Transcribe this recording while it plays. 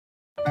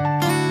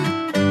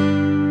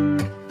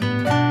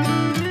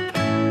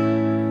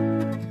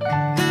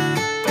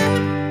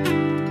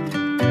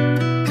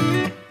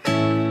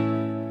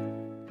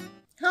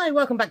Hi,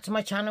 welcome back to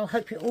my channel.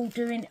 Hope you're all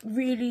doing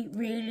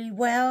really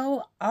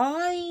well.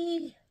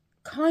 I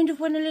kind of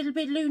went a little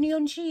bit loony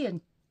on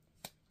Shein.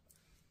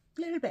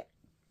 A little bit.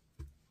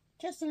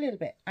 Just a little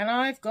bit. And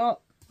I've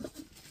got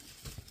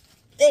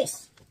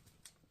this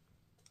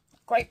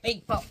great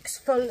big box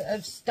full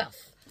of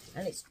stuff.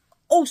 And it's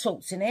all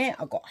sorts in here.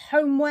 I've got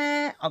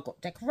homeware, I've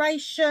got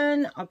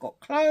decoration, I've got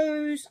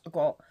clothes, I've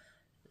got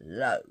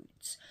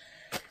loads.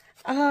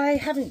 I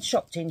haven't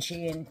shopped in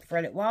Shein for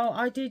a little while.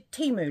 I did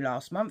Temu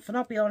last month, and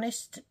I'll be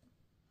honest,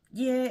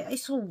 yeah,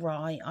 it's all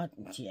right.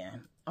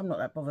 I'm not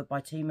that bothered by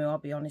Temu, I'll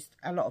be honest.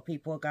 A lot of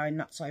people are going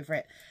nuts over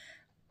it.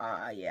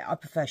 Yeah, I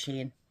prefer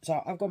Shein.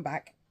 So I've gone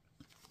back.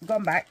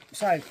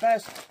 So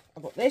first,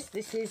 I've got this.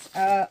 This is,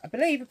 I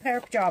believe, a pair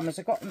of pyjamas.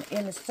 I got them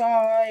in a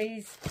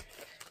size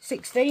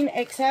 16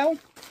 XL.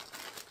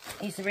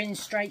 These are in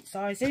straight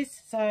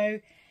sizes. So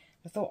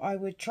I thought I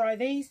would try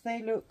these.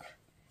 They look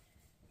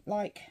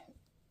like...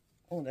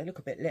 oh, they look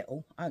a bit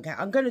little. Okay,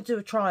 I'm going to do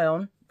a try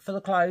on for the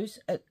clothes.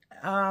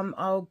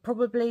 I'll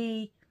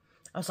probably...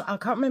 I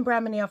can't remember how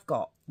many I've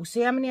got. We'll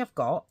see how many I've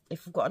got.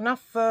 If I've got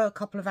enough for a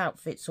couple of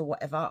outfits or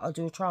whatever, I'll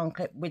do a try on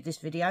clip with this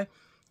video.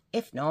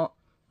 If not,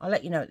 I'll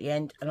let you know at the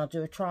end, and I'll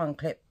do a try on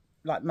clip,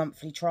 like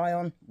monthly try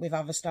on with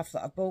other stuff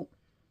that I've bought.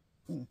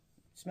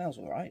 Smells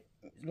all right.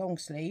 Long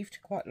sleeved,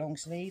 quite long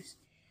sleeves.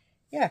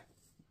 Yeah,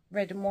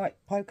 red and white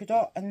polka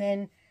dot, and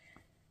then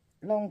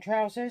long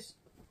trousers.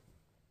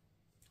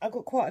 I've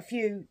got quite a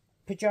few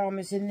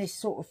pyjamas in this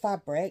sort of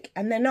fabric,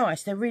 and they're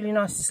nice. They're really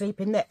nice to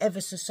sleep in. They're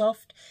ever so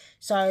soft.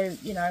 So,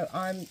 you know,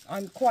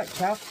 I'm quite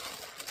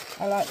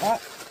chuffed. I like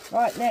that.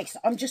 Right, next,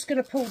 I'm just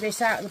going to pull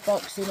this out of the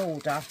box in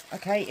order,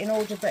 okay, in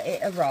order that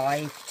it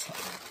arrived.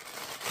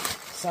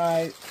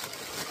 So,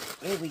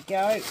 here we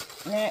go.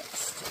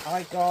 Next,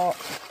 I got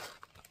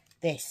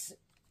this.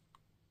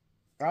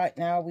 Right,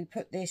 now we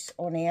put this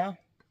on here.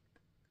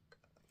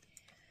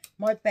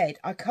 My bed,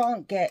 I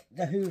can't get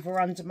the Hoover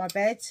under my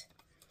bed.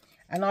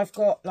 And I've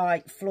got,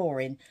 like,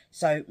 flooring.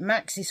 So,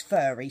 Max is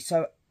furry.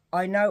 So,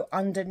 I know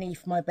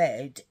underneath my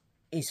bed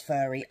is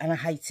furry. And I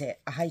hate it.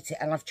 I hate it.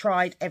 And I've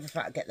tried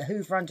everything. I get the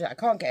Hoover under. I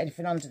can't get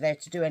anything under there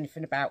to do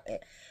anything about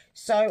it.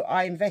 So,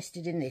 I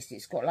invested in this.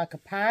 It's got, like, a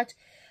pad.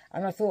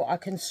 And I thought I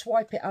can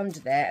swipe it under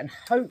there and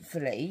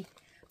hopefully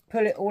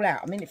pull it all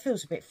out. I mean, it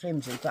feels a bit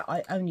flimsy. But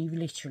I only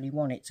literally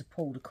want it to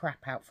pull the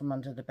crap out from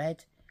under the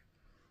bed.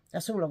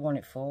 That's all I want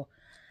it for.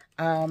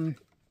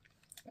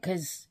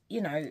 Because,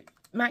 you know...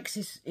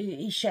 Max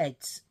he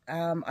sheds.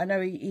 I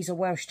know he's a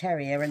Welsh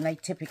Terrier and they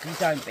typically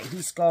don't, but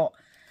he's got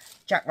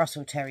Jack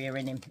Russell Terrier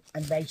in him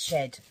and they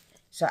shed.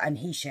 So, and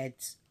he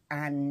sheds,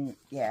 and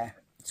yeah,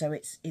 so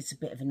it's a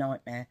bit of a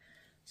nightmare.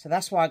 So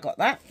that's why I got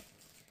that.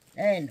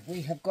 Then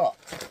we have got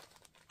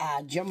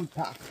a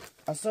jumper.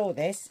 I saw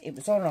this, it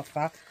was on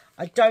offer.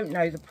 I don't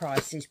know the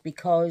prices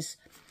because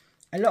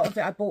a lot of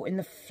it I bought in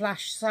the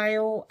flash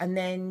sale, and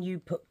then you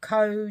put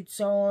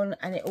codes on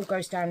and it all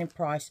goes down in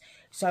price.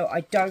 So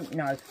I don't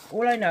know.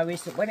 All I know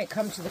is that when it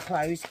comes to the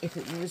clothes, if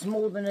it was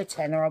more than a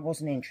tenner, I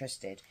wasn't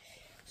interested.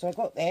 So I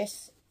got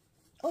this.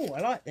 Oh,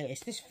 I like this.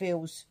 This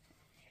feels,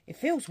 it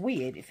feels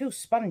weird. It feels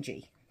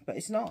spongy, but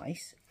it's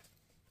nice.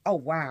 Oh,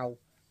 wow.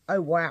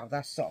 Oh, wow,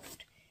 that's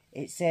soft.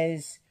 It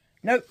says,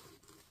 nope,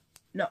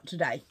 not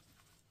today.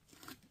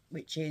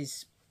 Which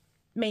is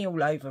me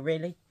all over,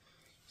 really.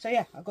 So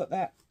yeah, I got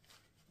that.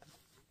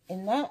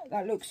 In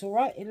that looks all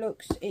right. It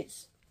looks,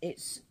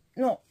 it's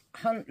not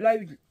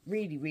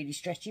really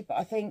stretchy, but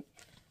I think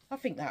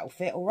that'll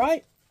fit all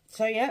right.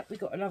 So yeah, we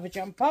got another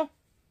jumper.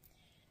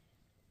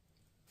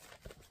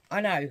 I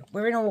know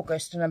we're in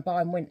August and I'm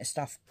buying winter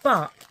stuff,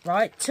 but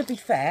right, to be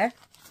fair,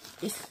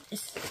 it's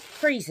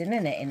freezing,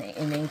 isn't it,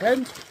 in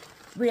England?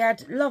 We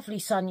had lovely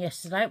sun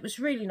yesterday. It was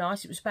really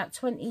nice. It was about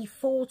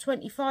 24,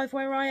 25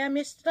 where I am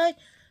yesterday.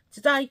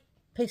 Today,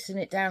 pissing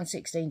it down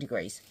 16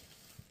 degrees.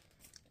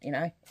 You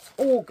know, it's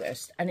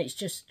August, and it's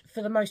just,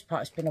 for the most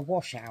part, it's been a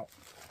washout.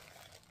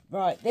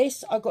 Right,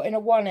 this I got in a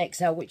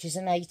 1XL, which is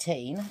an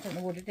 18. I don't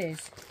know what it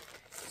is.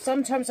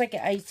 Sometimes I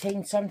get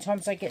 18,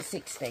 sometimes I get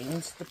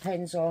 16s.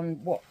 Depends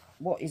on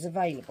what is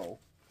available.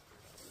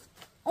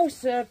 Oh,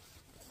 it's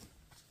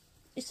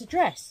a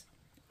dress.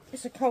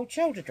 It's a cold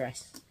shoulder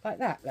dress, like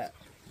that, look.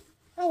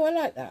 Oh, I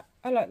like that.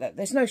 I like that.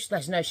 There's no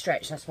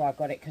stretch, that's why I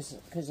got it,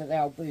 because of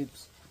the old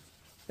boobs.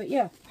 But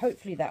yeah,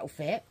 hopefully that'll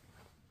fit.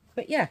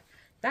 But yeah.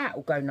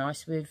 That'll go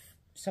nice with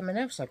something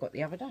else I got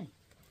the other day.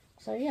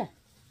 So, yeah.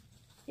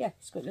 Yeah,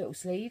 it's got little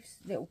sleeves,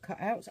 little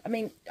cutouts. I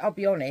mean, I'll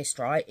be honest,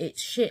 right?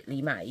 It's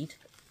shitly made.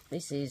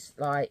 This is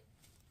like,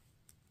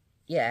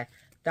 yeah,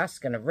 that's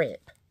going to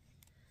rip.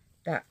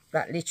 That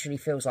literally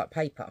feels like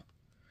paper.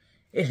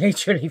 It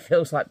literally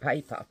feels like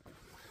paper.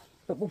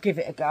 But we'll give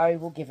it a go.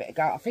 We'll give it a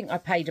go. I think I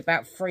paid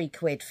about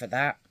 £3 for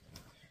that.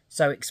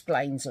 So,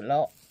 explains a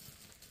lot.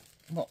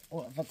 What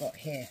have I got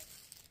here?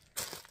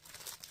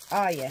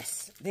 Ah,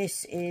 yes,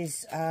 this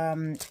is,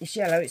 it's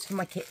yellow, it's for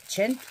my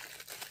kitchen.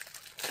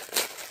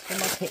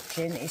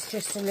 It's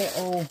just a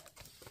little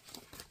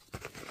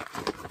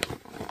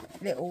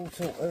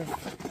sort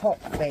of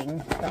top thing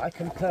that I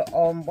can put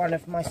on one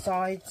of my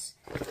sides.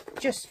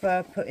 just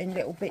for putting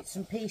little bits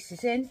and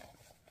pieces in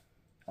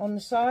on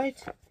the side.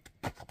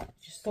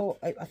 Just thought,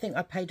 I think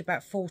I paid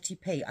about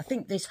 40p. I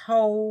think this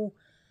whole,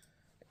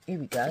 here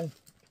we go,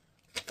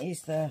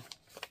 is the,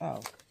 oh,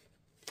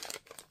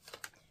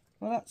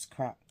 well that's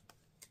crap.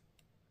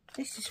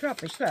 This is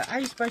rubbish. Look, how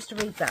are you supposed to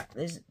read that?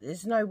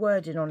 There's no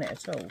wording on it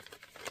at all.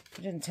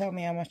 It didn't tell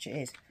me how much it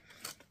is.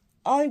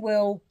 I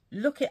will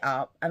look it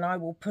up and I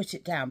will put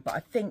it down, but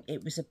I think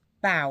it was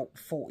about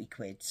 40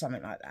 quid,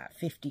 something like that.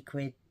 50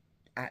 quid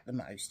at the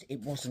most.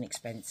 It wasn't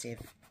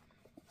expensive.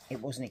 It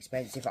wasn't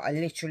expensive. I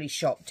literally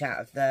shopped out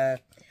of the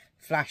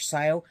flash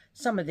sale.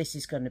 Some of this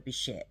is going to be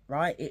shit,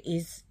 right? It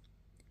is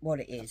what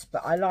it is,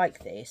 but I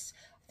like this.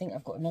 I think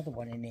I've got another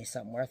one in here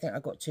somewhere. I think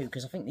I've got two,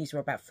 because I think these were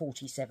about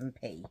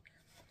 47p.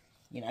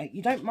 You know,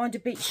 you don't mind a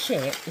bit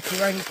shit if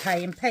you're only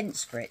paying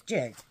pence for it, do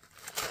you?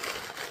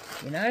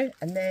 You know,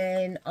 and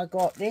then I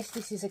got this.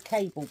 This is a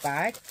cable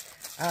bag.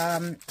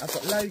 I've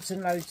got loads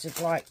and loads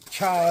of like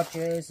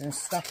chargers and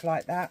stuff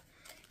like that,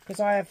 because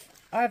I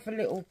have a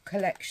little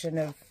collection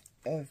of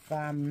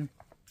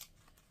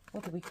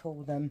what do we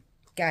call them?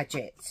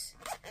 Gadgets.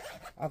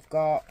 I've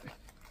got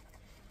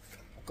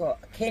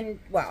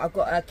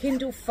a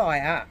Kindle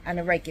Fire and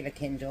a regular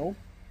Kindle.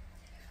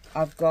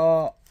 I've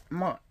got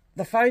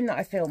the phone that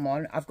I film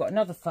on. I've got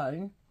another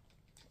phone.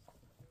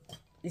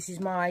 This is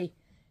my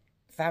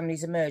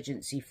family's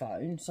emergency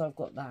phone, so I've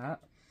got that.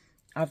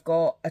 I've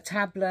got a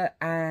tablet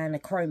and a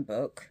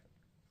Chromebook.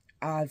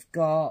 I've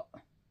got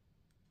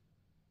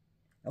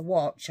a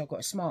watch. I've got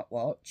a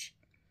smartwatch.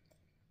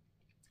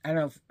 And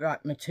I've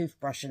like my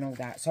toothbrush and all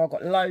that. So I've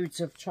got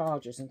loads of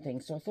chargers and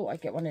things. So I thought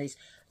I'd get one of these.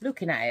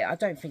 Looking at it, I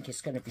don't think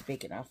it's going to be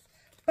big enough.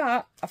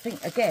 But I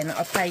think, again,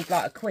 I paid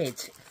like a quid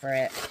for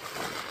it.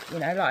 You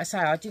know, like I say,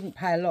 I didn't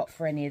pay a lot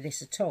for any of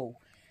this at all.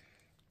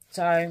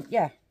 So,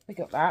 yeah, we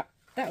got that.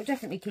 That will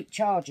definitely keep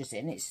chargers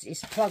in.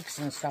 It's plugs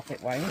and stuff,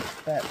 it won't.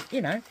 But,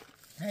 you know,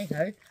 there you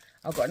go.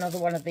 I've got another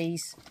one of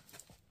these.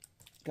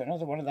 Got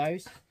another one of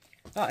those.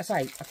 Like I say,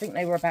 I think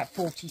they were about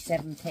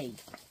 47p.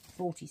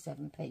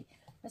 47p.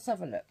 Let's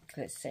have a look.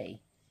 Let's see.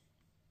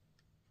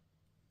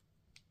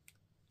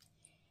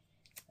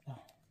 Oh.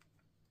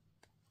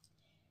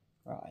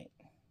 Right.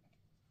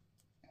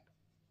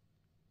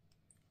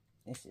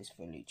 This is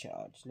fully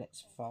charged.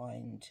 Let's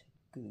find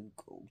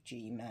Google,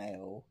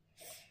 Gmail.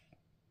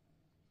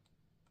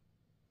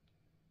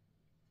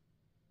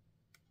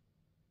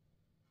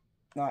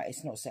 Right,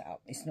 it's not set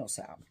up. It's not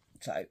set up.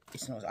 So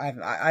it's not.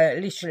 I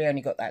literally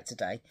only got that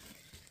today.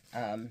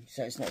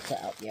 So it's not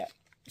set up yet.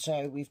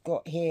 So we've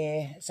got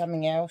here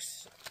something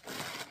else.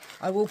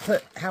 I will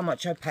put how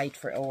much I paid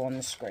for it all on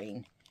the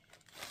screen.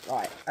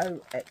 Right,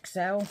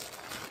 OXL.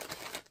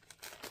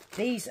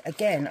 These,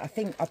 again, I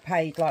think I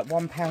paid like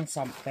 £1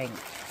 something,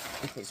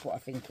 if it's what I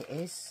think it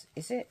is.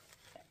 Is it?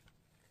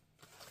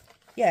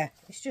 Yeah,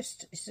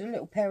 it's a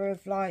little pair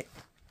of like,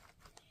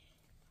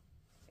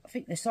 I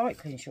think they're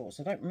cycling shorts.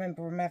 I don't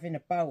remember them having a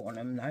bow on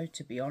them though,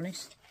 to be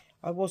honest.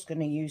 I was going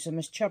to use them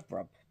as chub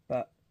rub,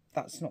 but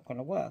that's not going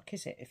to work,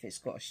 is it, if it's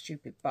got a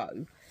stupid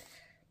bow?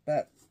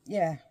 But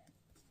yeah,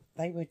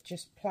 they were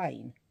just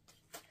plain.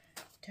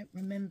 I don't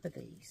remember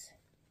these.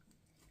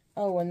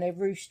 Oh, and they're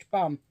ruched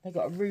bum. They've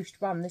got a ruched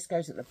bum. This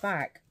goes at the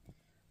back.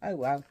 Oh,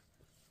 well.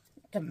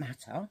 Doesn't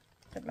matter.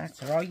 Doesn't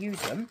matter. I'll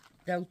use them.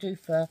 They'll do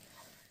for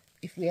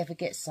if we ever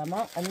get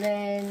summer. And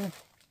then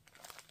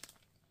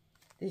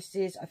this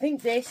is, I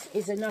think this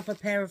is another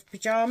pair of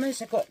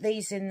pyjamas. I got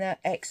these in the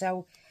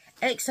XL.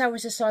 XL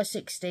is a size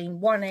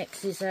 16.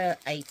 1X is a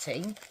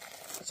 18.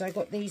 So I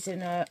got these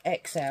in a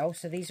XL.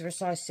 So these are a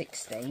size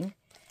 16.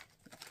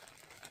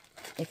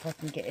 If I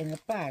can get in the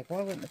bag.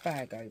 Why won't the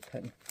bag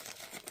open?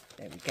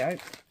 There we go.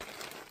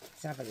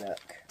 Let's have a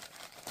look.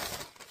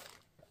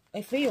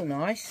 They feel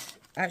nice.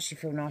 Actually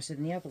feel nicer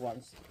than the other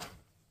ones. It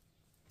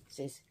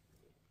says,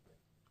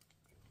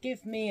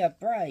 give me a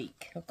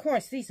break. Of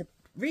course, these are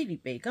really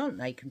big, aren't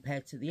they,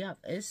 compared to the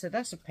others? So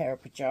that's a pair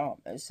of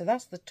pyjamas. So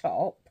that's the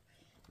top.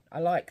 I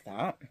like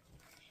that.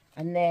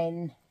 And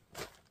then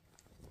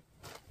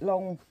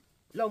long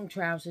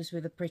trousers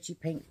with a pretty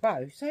pink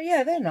bow. So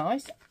yeah, they're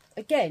nice.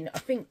 Again, I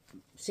think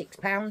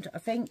 £6, I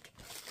think.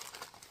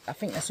 I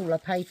think that's all I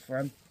paid for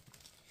them.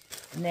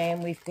 And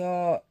then we've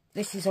got,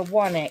 this is a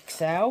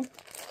 1XL.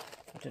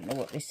 I don't know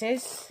what this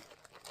is.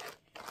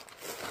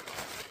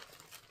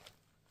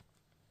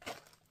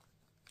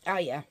 Oh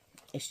yeah,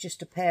 it's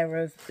just a pair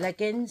of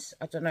leggings.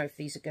 I don't know if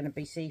these are going to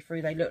be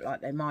see-through. They look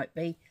like they might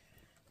be.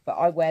 But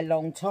I wear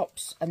long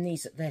tops, and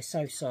they're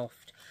so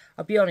soft.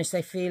 I'll be honest,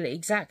 they feel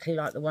exactly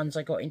like the ones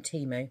I got in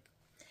Temu.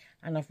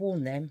 And I've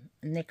worn them,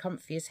 and they're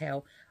comfy as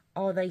hell.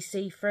 Are they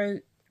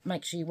see-through?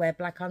 Make sure you wear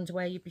black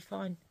underwear, you'll be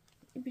fine.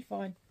 You'll be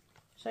fine.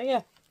 So,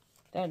 yeah,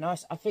 they're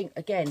nice. I think,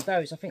 again,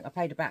 those, I think I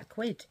paid about a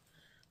quid.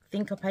 I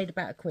think I paid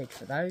about a quid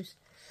for those.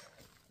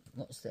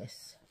 What's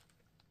this?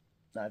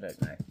 I don't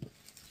know.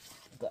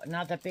 I've got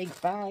another big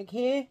bag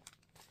here.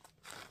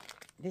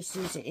 This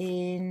is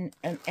in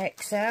an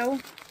XL.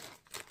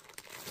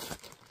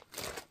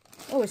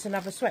 Oh, it's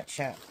another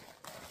sweatshirt.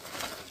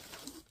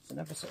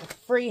 Another sort of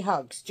free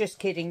hugs. Just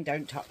kidding,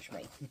 don't touch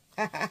me.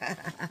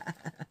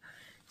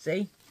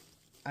 See?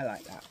 I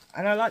like that.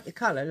 And I like the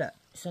colour, look.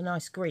 It's a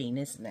nice green,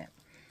 isn't it?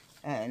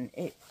 And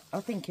I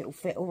think it'll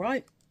fit all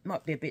right.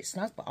 Might be a bit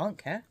snug, but I don't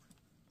care.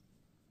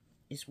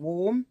 It's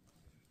warm.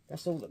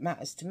 That's all that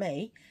matters to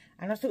me.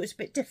 And I thought it was a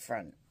bit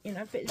different. You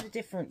know, a bit of a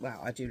different... Well,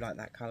 I do like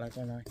that colour,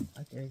 don't I?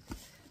 I do.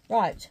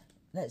 Right,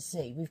 let's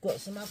see. We've got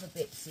some other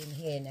bits in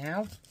here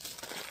now.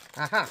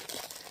 Aha.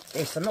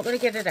 This, I'm not going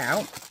to get it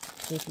out.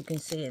 See if you can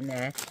see in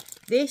there.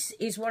 This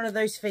is one of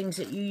those things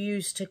that you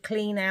use to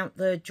clean out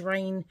the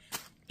drain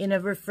in a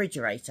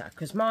refrigerator.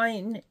 Because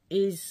mine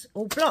is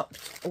all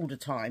blocked all the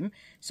time.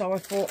 So I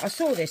thought, I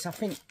saw this, I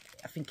think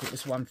it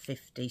was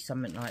 £1.50,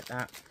 something like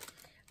that.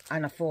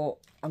 And I thought,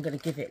 I'm going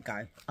to give it a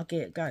go. I'll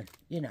give it a go.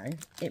 You know,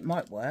 it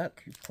might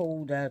work. You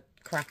pull the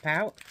crap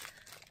out.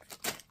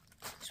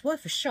 It's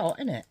worth a shot,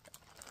 isn't it?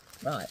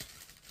 Right.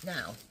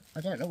 Now,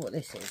 I don't know what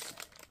this is.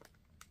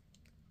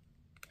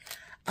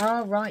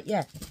 Oh, right,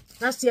 yeah.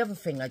 That's the other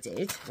thing I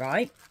did,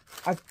 right?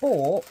 I've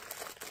got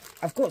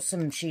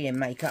some Shein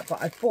makeup,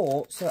 but I've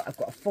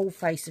got a full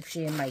face of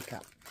Shein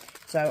makeup.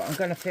 So I'm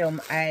going to film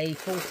a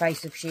full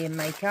face of Shein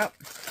makeup.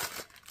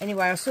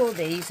 Anyway, I saw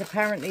these.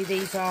 Apparently,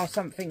 these are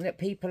something that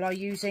people are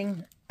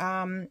using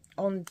on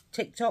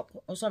TikTok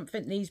or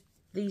something.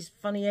 These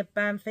funny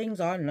headband things.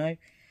 I don't know.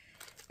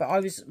 But I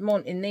was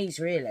wanting these,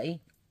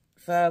 really,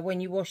 for when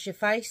you wash your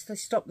face. They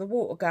stop the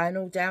water going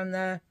all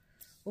down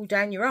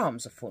your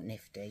arms. I thought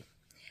nifty.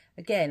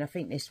 Again, I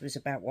think this was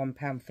about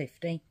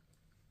 £1.50.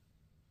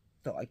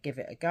 Thought I'd give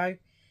it a go.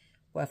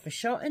 Worth a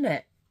shot,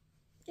 innit?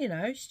 You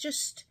know, it's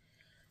just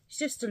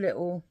a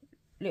little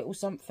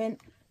something.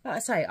 Like I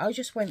say, I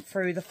just went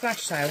through the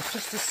flash sales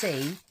just to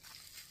see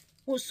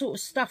what sort of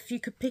stuff you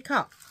could pick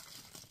up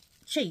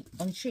cheap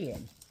on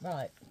Shein.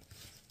 Right,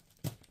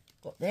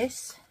 got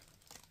this.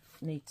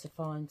 Need to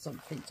find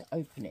something to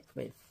open it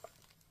with.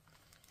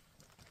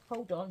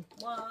 Hold on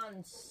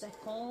 1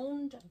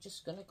 second. I'm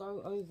just going to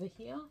go over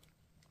here.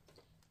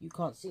 You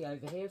can't see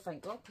over here,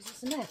 thank God, because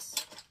it's a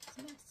mess. It's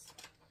a mess.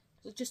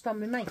 So I've just done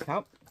my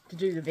makeup to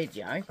do the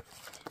video,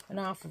 and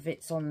half of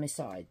it's on my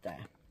side there.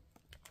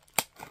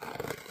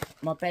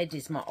 My bed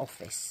is my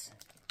office.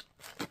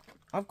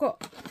 I've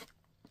got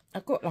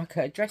like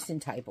a dressing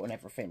table and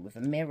everything with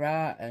a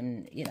mirror,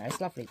 and you know, it's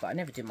lovely, but I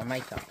never do my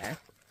makeup there.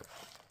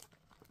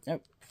 I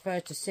prefer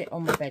to sit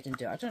on my bed and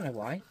do it. I don't know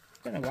why.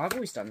 I've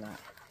always done that.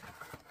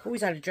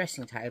 Always had a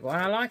dressing table,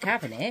 and I like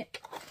having it.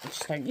 I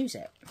just don't use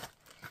it.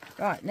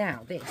 Right,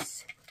 now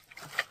this.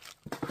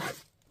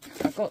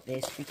 I got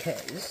this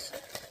because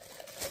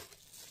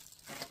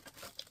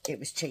it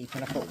was cheap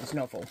and I thought it was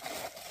novel.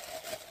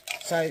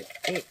 So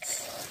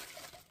it's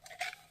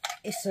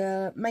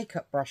a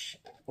makeup brush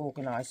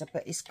organiser,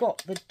 but it's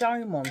got the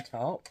dome on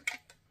top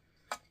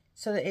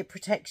so that it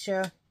protects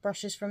your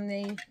brushes from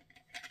the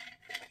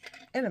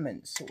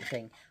elements, sort of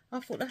thing. I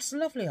thought that's a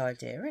lovely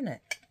idea, isn't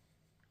it?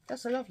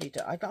 That's a lovely...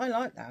 I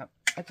like that.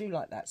 I do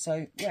like that.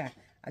 So, yeah,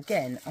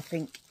 again, I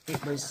think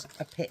it was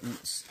a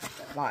pittance,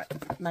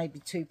 like maybe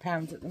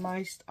 £2 at the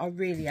most. I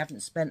really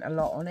haven't spent a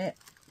lot on it.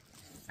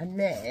 And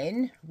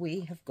then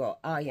we have got...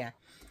 Oh, yeah.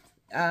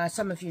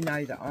 Some of you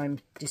know that I'm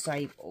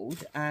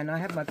disabled and I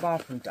had my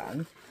bathroom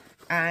done,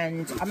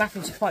 and I'm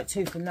having to fight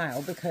tooth and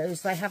nail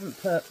because they haven't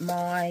put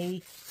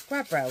my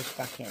grab rails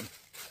back in.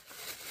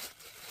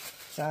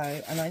 So,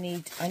 and I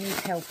need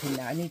help in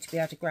that. I need to be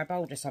able to grab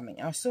hold of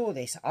something. I saw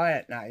this. I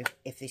don't know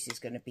if this is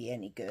going to be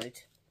any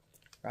good,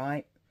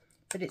 right?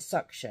 But it's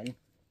suction.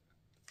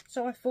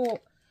 So I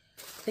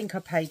think I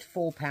paid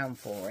 £4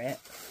 for it.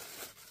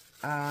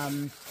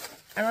 And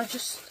I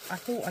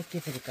thought I'd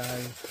give it a go,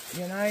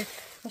 you know.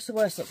 What's the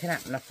worst that can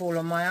happen? I fall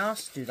on my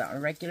arse. Do that on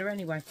a regular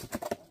anyway.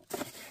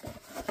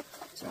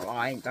 It's not like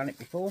I ain't done it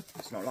before.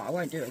 It's not like I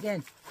won't do it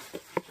again.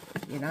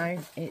 You know,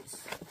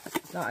 it's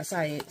like I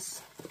say,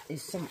 it's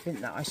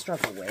something that I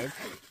struggle with,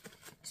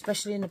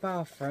 especially in the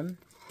bathroom.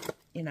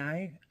 You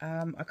know,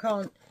 I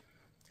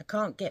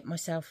can't get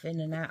myself in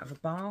and out of a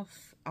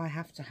bath. I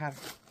have to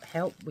have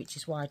help, which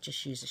is why I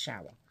just use a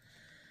shower.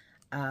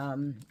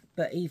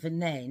 But even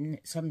then,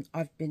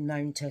 I've been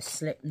known to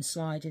slip and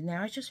slide in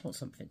there. I just want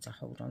something to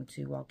hold on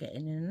to while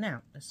getting in and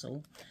out, that's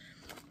all.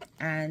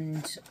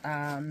 And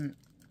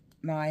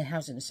my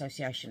housing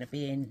association are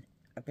being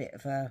a bit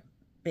of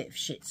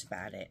shits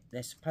about it.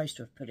 They're supposed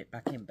to have put it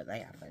back in, but they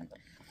haven't.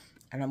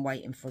 And I'm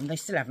waiting for them. They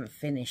still haven't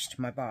finished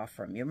my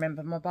bathroom. You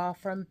remember my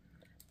bathroom?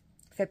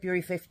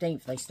 February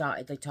 15th they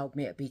started. They told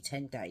me it'd be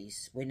 10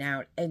 days. We're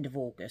now at end of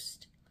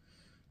August.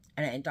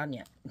 And it ain't done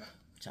yet.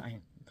 So...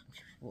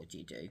 what do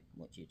you do?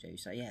 What do you do?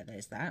 So, yeah,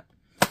 there's that.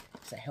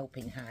 It's a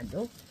helping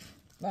handle.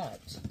 Right,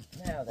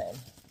 now then,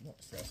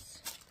 what's this?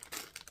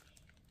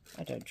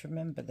 I don't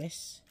remember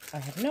this. I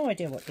have no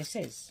idea what this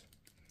is.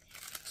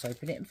 Let's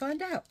open it and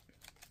find out.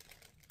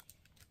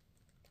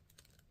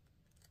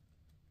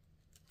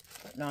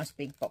 Nice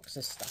big box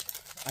of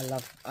stuff.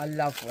 I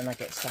love when I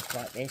get stuff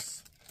like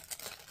this.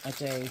 I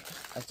do.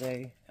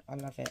 I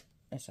love it.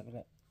 Let's have a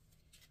look.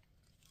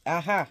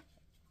 Aha!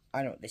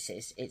 I know what this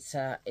is. It's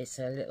a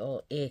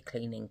little ear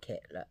cleaning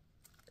kit. Look,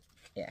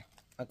 yeah,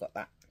 I got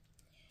that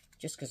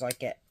just because I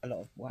get a lot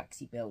of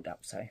waxy build up.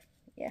 So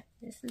yeah,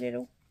 this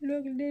little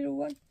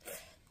one.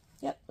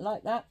 Yep,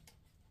 like that.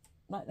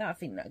 Like that. I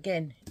think that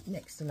again,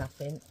 next to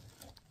nothing.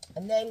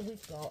 And then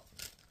we've got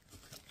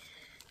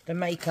the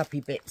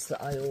makeup-y bits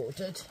that I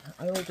ordered.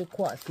 I ordered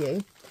quite a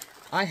few.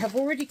 I have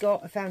already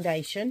got a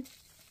foundation,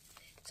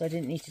 so I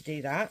didn't need to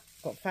do that.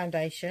 Got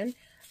foundation.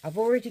 I've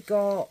already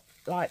got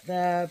like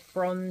the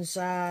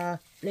bronzer,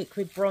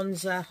 liquid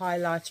bronzer,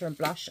 highlighter and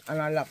blush,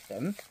 and I love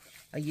them.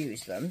 I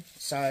use them,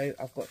 so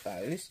I've got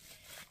those.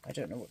 I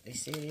don't know what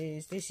this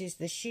is. This is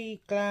the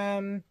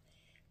Shein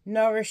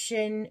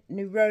Nourishing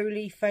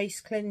Neroli Face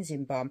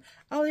Cleansing Balm.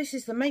 Oh, this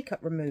is the makeup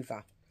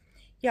remover.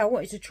 Yeah, I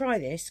wanted to try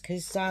this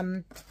because I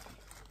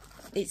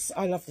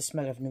love the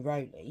smell of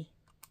neroli,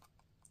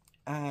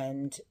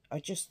 and I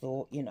just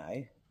thought, you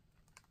know,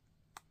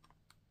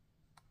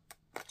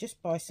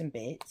 just buy some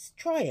bits,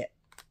 try it.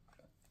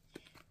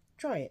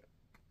 I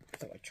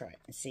thought I'd try it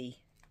and see.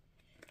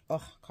 Oh,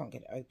 I can't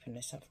get it open.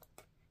 Let's have.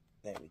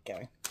 There we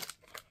go.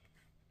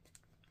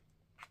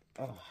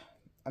 Oh,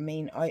 I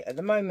mean, at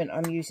the moment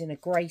I'm using a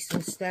Grace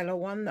and Stella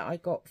one that I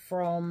got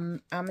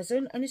from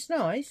Amazon, and it's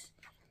nice.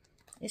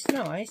 It's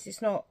nice.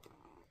 It's not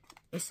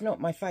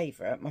my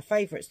favourite. My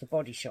favourite's the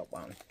Body Shop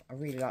one. I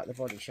really like the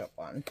Body Shop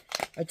one.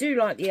 I do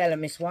like the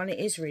Elemis one. It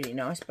is really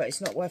nice, but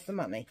it's not worth the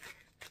money.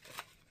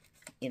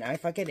 You know,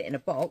 if I get it in a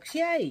box,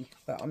 yay!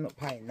 But I'm not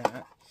paying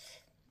that.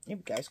 Here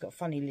we go. It's got a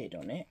funny lid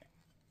on it.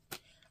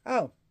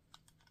 Oh,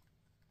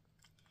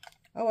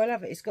 I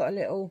love it. It's got a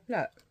little,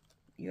 look,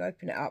 you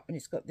open it up and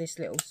it's got this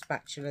little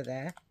spatula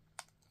there.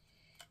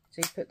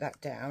 So you put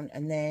that down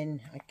and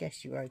then I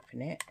guess you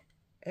open it.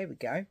 There we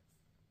go.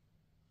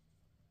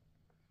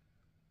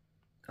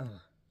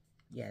 Oh,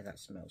 yeah, that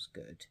smells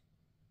good.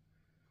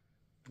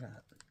 Look,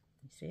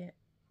 you see it?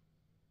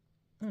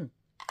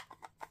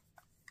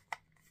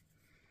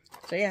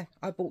 So yeah,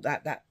 I bought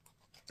that. That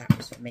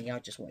was for me. I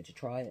just wanted to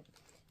try it.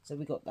 So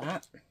we got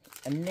that.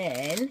 And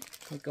then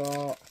we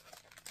got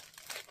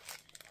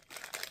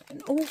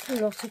an awful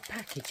lot of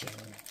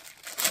packaging.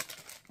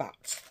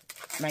 But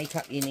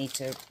makeup you need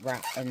to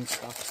wrap and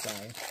stuff, so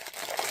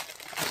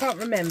I can't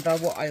remember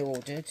what I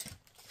ordered.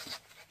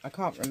 I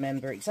can't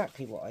remember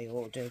exactly what I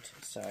ordered,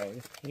 so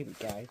here we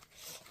go.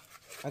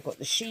 I got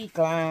the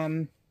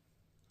Shein.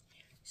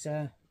 It's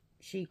a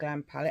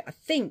Shein palette. I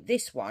think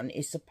this one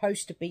is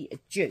supposed to be a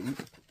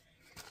dupe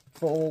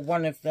for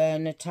one of the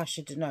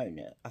Natasha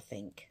Denona, I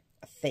think.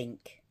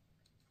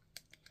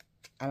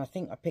 And I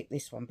think I picked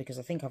this one because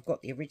I think I've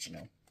got the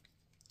original.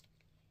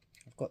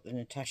 I've got the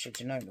Natasha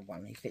Denona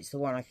one, if it's the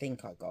one I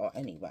think I got,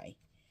 anyway.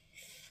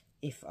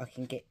 If I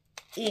can get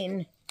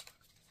in.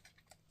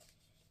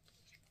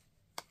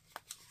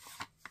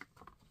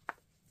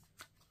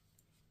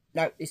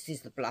 No, this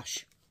is the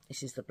blush.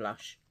 This is the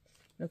blush.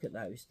 Look at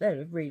those.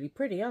 They're really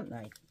pretty, aren't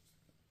they?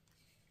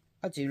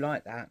 I do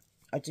like that.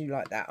 I do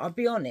like that. I'll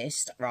be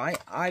honest, right?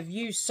 I've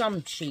used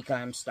some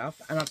Shein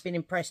stuff and I've been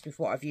impressed with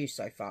what I've used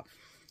so far.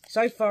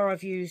 So far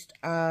I've used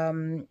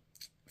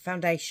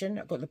foundation.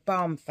 I've got the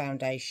Balm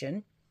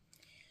foundation.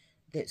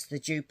 That's the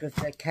dupe of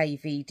the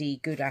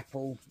KVD Good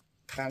Apple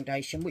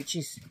foundation, which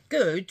is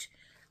good.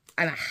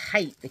 And I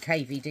hate the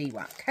KVD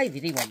one.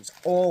 KVD one was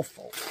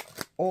awful.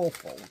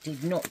 Awful.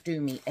 Did not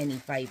do me any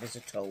favours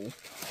at all.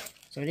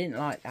 So I didn't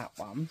like that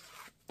one.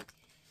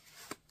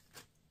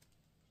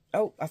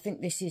 Oh, I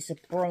think this is a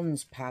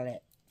bronze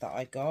palette that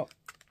I got.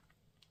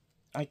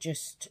 I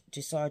just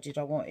decided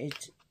I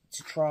wanted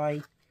to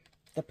try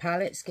the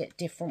palettes, get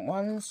different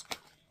ones.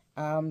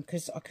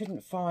 Because I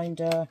couldn't find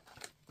a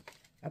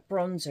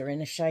bronzer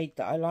in a shade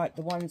that I liked.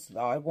 The ones that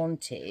I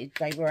wanted,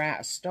 they were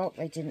out of stock.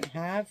 They didn't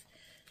have.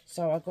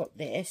 So I got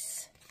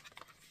this.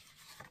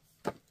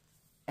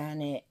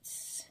 And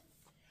it's...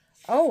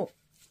 Oh!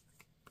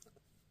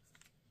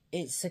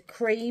 It's a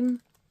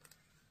cream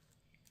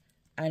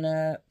and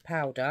a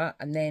powder,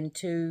 and then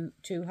two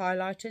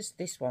highlighters.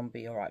 This one will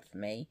be alright for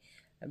me,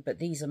 but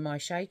these are my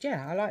shade.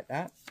 Yeah, I like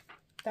that.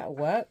 That'll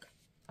work.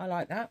 I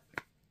like that.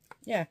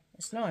 Yeah,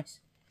 it's nice.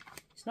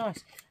 It's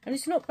nice, and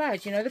it's not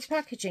bad. You know, the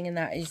packaging in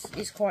that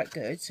is quite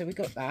good. So we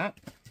got that.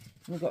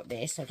 We got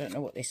this. I don't know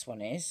what this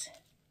one is.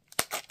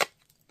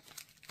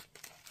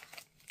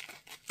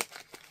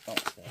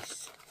 What's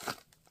this?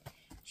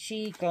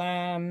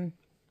 Shein.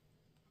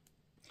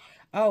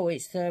 Oh,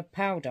 it's the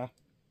powder.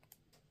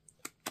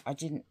 I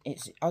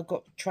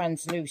got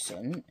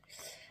translucent.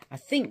 I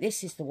think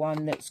this is the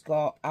one that's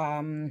got,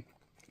 oh,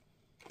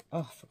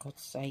 for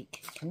God's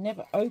sake. I can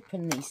never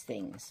open these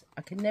things.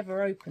 I can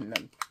never open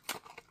them.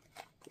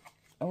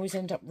 I always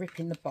end up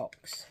ripping the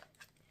box.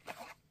 I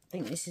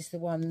think this is the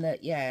one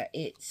that, yeah,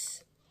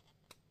 it's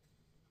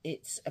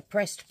a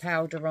pressed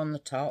powder on the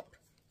top.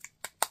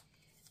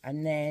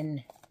 And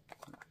then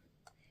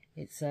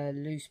it's a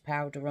loose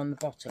powder on the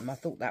bottom. I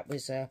thought that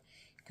was a...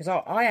 Because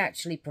I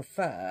actually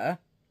prefer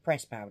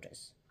pressed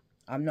powders.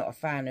 I'm not a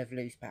fan of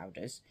loose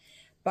powders.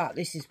 But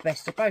this is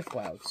best of both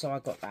worlds. So I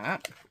got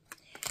that.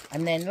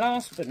 And then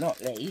last but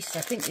not least,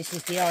 I think this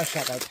is the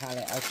eyeshadow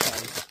palette I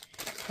chose.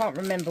 Can't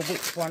remember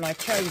which one I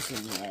chose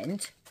in the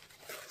end.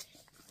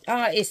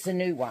 Ah, it's the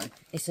new one.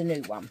 It's a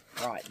new one.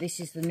 Right, this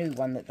is the new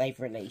one that they've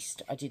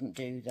released. I didn't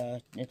do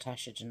the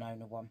Natasha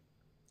Denona one.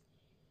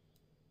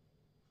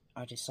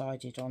 I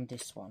decided on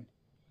this one.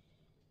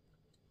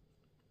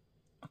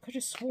 I could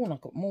have sworn I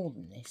got more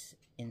than this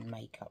in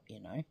makeup,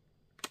 you know.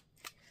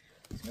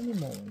 There's only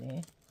more in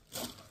here.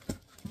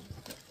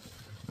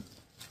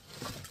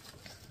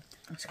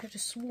 I could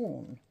have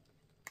sworn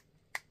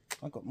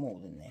I got more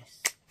than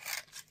this.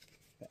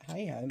 But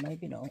hey ho,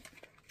 maybe not.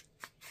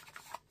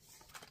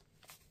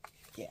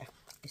 Yeah,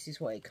 this is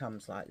what it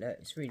comes like. Look,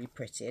 it's really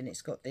pretty, and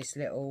it's got this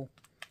little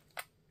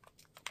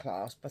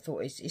clasp. I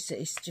thought it's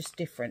just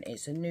different.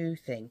 It's a new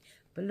thing.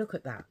 But look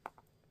at that.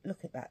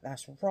 Look at that.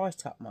 That's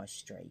right up my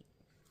street.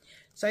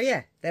 So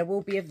yeah, there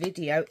will be a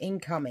video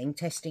incoming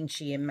testing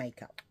Shein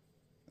makeup.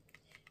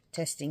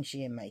 Testing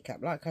Shein makeup.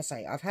 Like I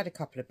say, I've had a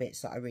couple of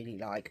bits that I really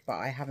like, but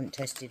I haven't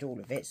tested all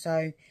of it.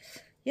 So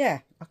yeah,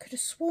 I could have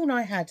sworn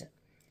I had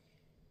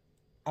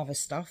other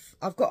stuff.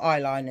 I've got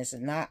eyeliners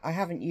and that. I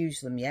haven't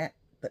used them yet,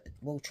 but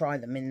we'll try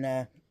them in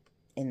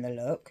the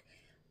look.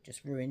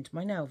 Just ruined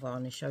my nail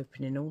varnish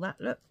opening all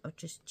that. Look, I've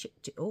just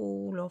chipped it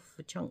all off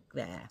a chunk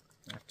there.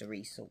 I have to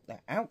resort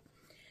that out.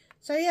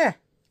 So yeah.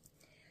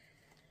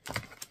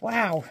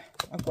 Wow,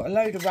 I've got a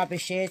load of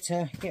rubbish here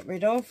to get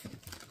rid of.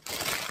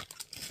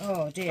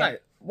 Oh dear. So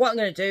what I'm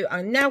going to do,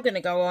 I'm now going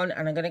to go on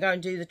and I'm going to go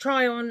and do the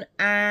try on,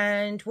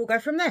 and we'll go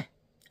from there.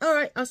 All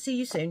right, I'll see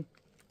you soon.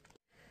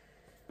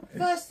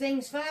 First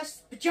things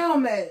first,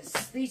 pyjamas.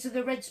 These are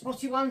the red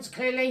spotty ones,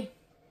 clearly.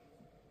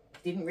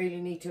 Didn't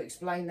really need to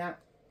explain that.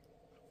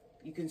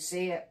 You can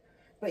see it.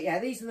 But yeah,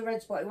 these are the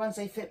red spotty ones.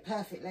 They fit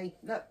perfectly.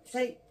 Look,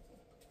 see?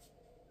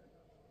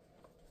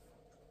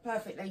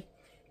 Perfectly.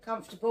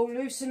 Comfortable,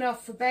 loose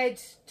enough for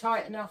bed,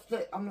 tight enough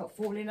that I'm not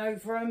falling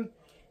over them.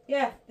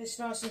 Yeah, it's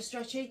nice and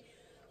stretchy.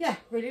 Yeah,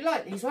 really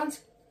like these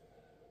ones.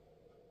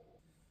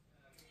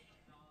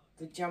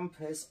 The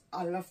jumpers.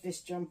 I love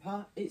this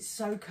jumper. It's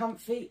so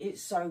comfy.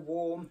 It's so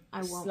warm.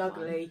 I want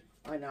snuggly.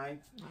 One. I know.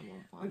 I want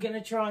one. I'm going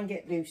to try and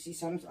get Lucy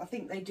some. I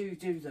think they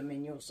do them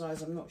in your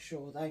size. I'm not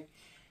sure though.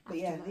 But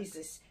yeah,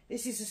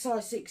 this is a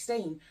size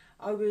 16.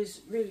 I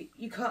was really,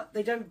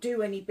 they don't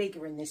do any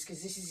bigger in this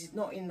because this is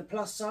not in the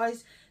plus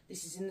size.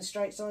 This is in the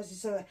straight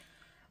sizes. So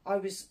I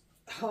was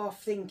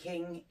half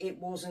thinking it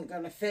wasn't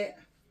going to fit,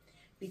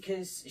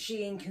 because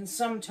Shein can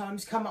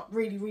sometimes come up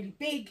really, really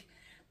big,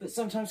 but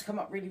sometimes come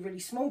up really, really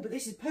small. But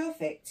this is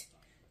perfect.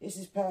 This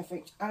is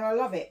perfect. And I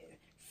love it.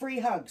 Free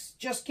hugs.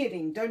 Just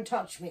kidding. Don't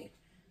touch me.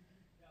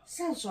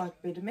 Sounds like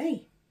a bit of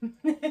me.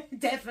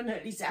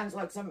 Definitely sounds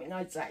like something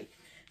I'd say.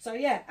 So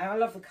yeah, and I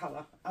love the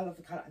colour. I love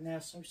the colour. And they're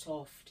so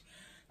soft.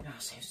 They're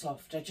so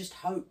soft. I just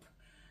hope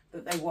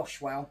that they wash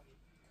well.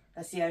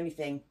 That's the only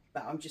thing.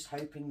 But I'm just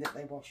hoping that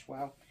they wash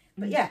well.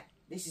 But yeah,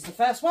 this is the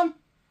first one.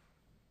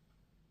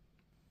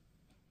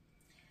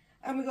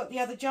 And we've got the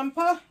other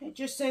jumper. It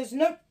just says,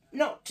 nope,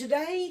 not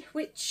today.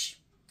 Which,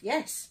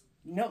 yes,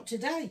 not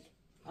today.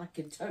 I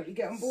can totally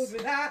get on board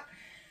with that.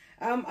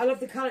 I love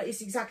the colour.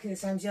 It's exactly the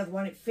same as the other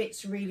one. It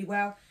fits really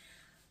well.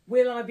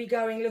 Will I be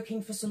going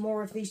looking for some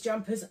more of these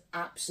jumpers?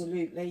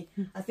 Absolutely.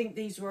 I think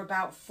these were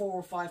about £4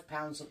 or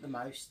 £5 at the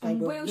most.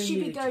 And will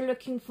she be going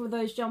looking for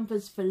those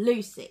jumpers for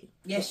Lucy?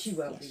 Yes, she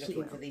will be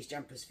looking for these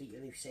jumpers for you,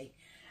 Lucy.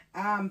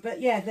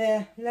 But yeah,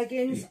 the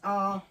leggings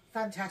are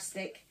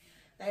fantastic.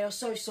 They are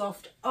so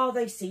soft. Are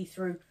they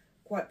see-through?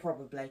 Quite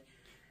probably.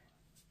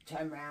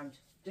 Turn round.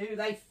 Do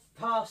they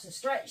pass the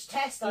stretch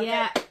test?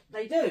 Yeah.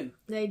 They do.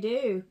 They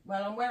do.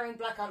 Well, I'm wearing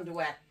black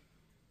underwear.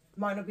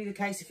 Might not be the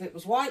case if it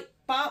was white,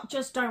 but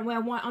just don't wear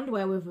white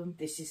underwear with them.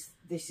 This is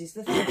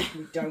the thing.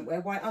 We don't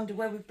wear white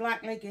underwear with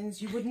black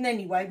leggings. You wouldn't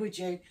anyway, would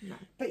you? No.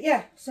 But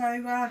yeah,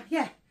 so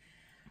yeah,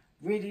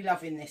 really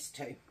loving this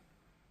too.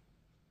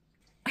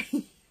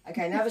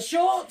 Okay, now the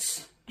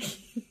shorts.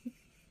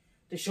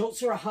 The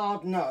shorts are a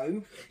hard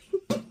no.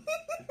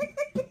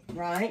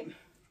 Right.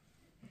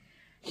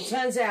 It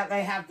turns out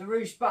they have the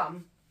ruched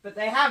bum, but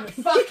they have a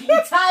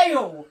fucking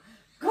tail.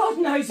 God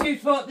knows who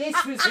thought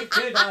this was a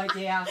good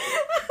idea.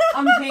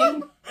 I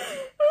mean,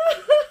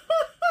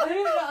 I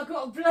look like I've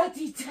got a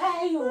bloody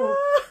tail.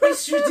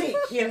 It's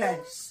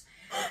ridiculous.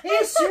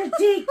 It's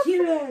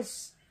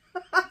ridiculous.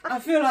 I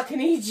feel like an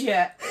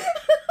idiot.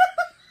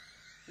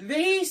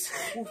 These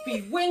will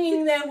be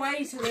winging their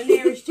way to the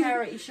nearest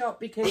charity shop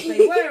because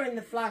they were in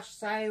the flash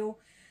sale.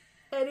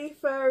 Any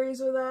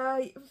furries with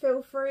that,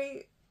 feel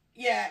free.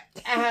 Yeah,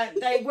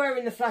 they were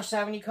in the flash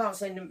sale and you can't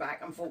send them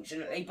back,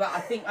 unfortunately. But I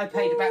think I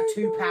paid about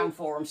 £2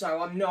 for them,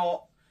 so I'm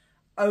not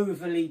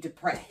overly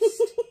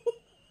depressed.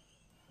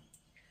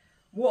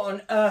 What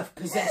on earth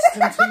possessed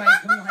them to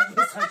make them like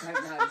this? I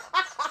don't know.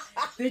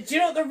 Do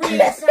you know what the really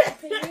sad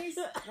thing is,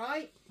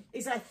 right?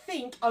 Is I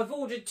think I've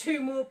ordered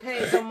 2 more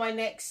pairs on my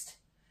next...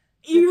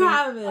 You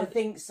haven't? I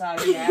think so,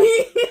 yeah.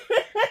 I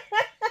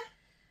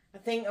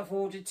think I've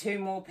ordered 2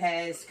 more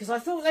pairs because I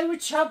thought they were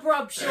chub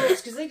rub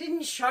shorts because they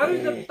didn't show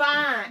the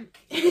back.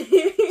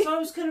 So I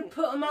was going to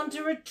put them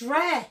under a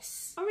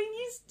dress. I mean,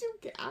 you still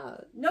get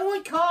out. No, I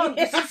can't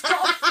because it's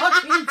got a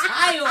fucking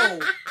tail.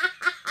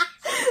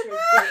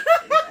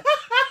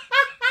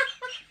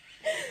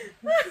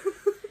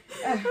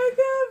 I can't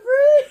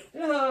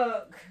breathe.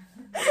 Look.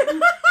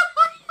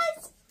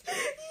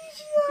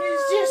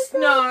 It's just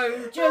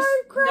no. Just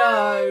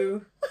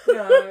no.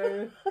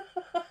 No.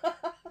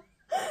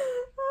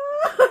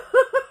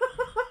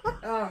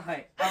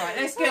 Alright,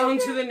 let's get on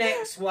to the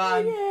next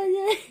one.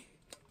 Yeah.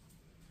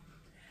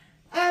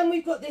 And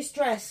we've got this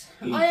dress.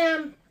 I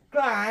am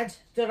glad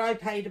that I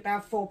paid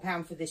about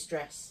 £4 for this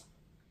dress.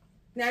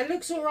 Now, it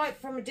looks alright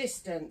from a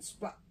distance,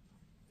 but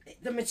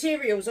the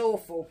material's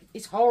awful.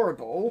 It's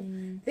horrible.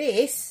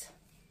 This,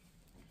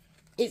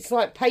 it's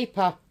like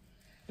paper.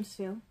 Let's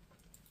feel.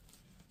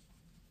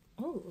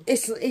 Oh.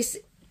 It's,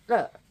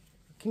 look,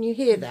 can you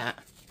hear that?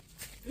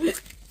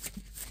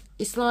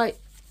 It's like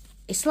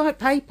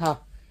paper.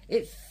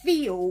 It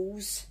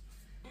feels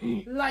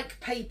like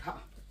paper.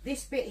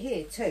 This bit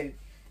here too,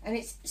 and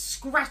it's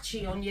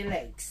scratchy on your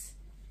legs.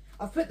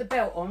 I've put the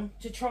belt on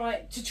to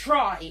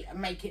try and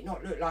make it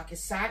not look like a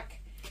sack.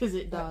 Because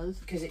it does.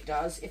 Because it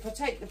does. If I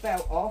take the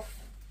belt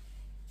off,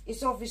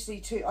 it's obviously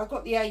too. I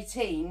got the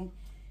 18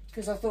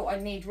 because I thought I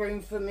need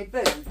room for my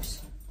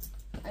boobs,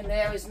 and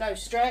there is no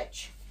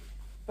stretch.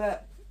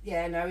 But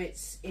yeah, no,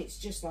 it's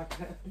just like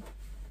a.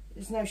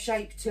 There's no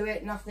shape to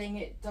it, nothing.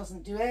 It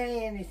doesn't do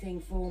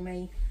anything for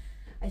me.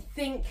 I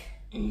think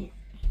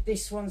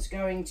this one's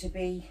going to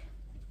be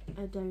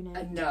a donate.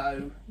 A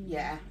no.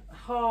 Yeah,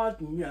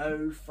 hard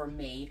no from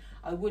me.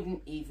 I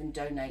wouldn't even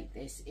donate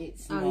this.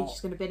 It's not. You're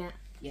just going to bin it?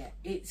 Yeah,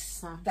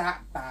 it's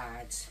that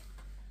bad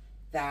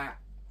that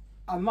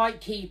I might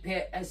keep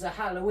it as a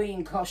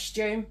Halloween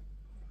costume,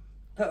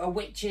 put a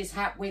witch's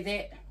hat with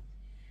it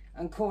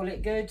and call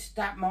it good.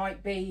 That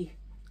might be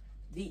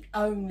the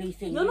only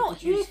thing. You're not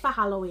here for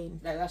Halloween.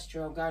 No, that's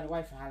true. I'm going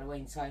away for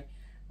Halloween, so I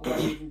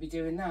won't even be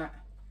doing that.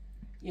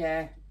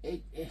 Yeah,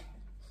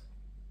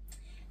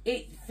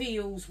 it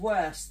feels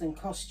worse than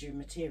costume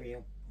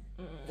material.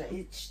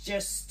 It's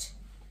just,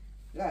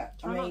 look,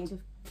 I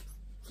mean,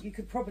 you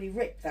could probably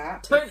rip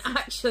that. Don't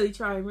actually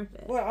try and rip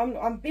it. Well,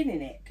 I'm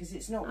binning it because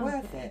it's not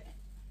worth it.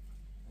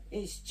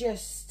 It's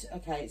just,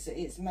 okay, so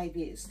it's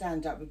maybe it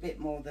stand up a bit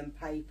more than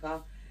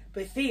paper,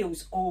 but it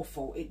feels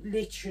awful. It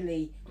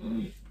literally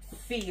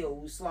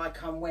feels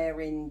like I'm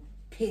wearing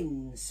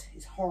pins.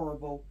 It's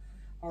horrible.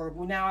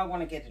 Horrible. Now I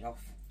want to get it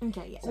off.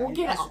 Okay, yeah. So We'll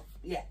get it off.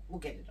 Yeah, we'll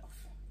get it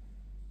off.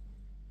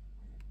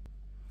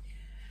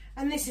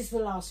 And this is the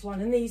last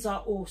one, and these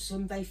are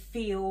awesome. They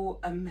feel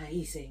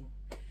amazing.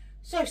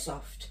 So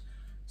soft.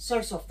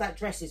 So soft. That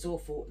dress is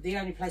awful. The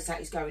only place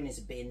that is going is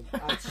a bin.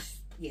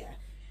 Yeah.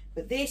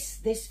 But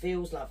this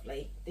feels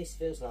lovely. This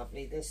feels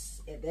lovely.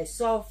 They're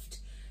soft.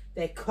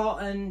 They're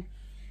cotton.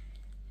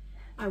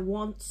 I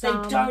want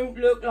some. They don't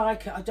look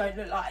like I don't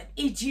look like an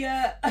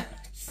idiot.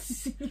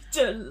 You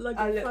don't look like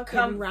I a look fucking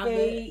comfy.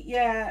 rabbit.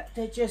 Yeah,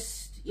 they're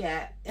just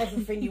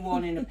everything you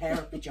want in a pair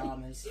of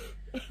pajamas.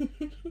 Do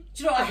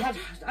you know what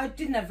I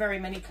didn't have very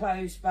many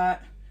clothes,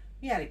 but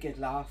we had a good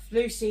laugh.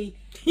 Lucy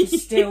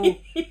is still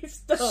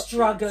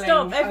struggling.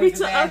 Stop every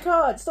time. I there.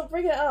 can't. Stop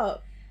bringing it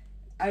up.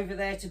 Over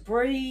there to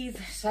breathe.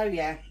 So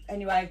yeah.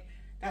 Anyway,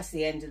 that's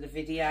the end of the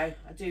video.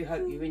 I do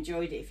hope you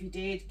enjoyed it. If you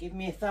did, give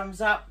me a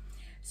thumbs up.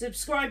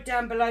 Subscribe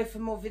down below for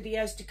more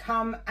videos to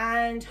come,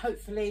 and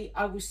hopefully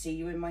I will see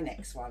you in my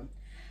next one.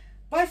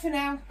 Bye for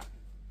now.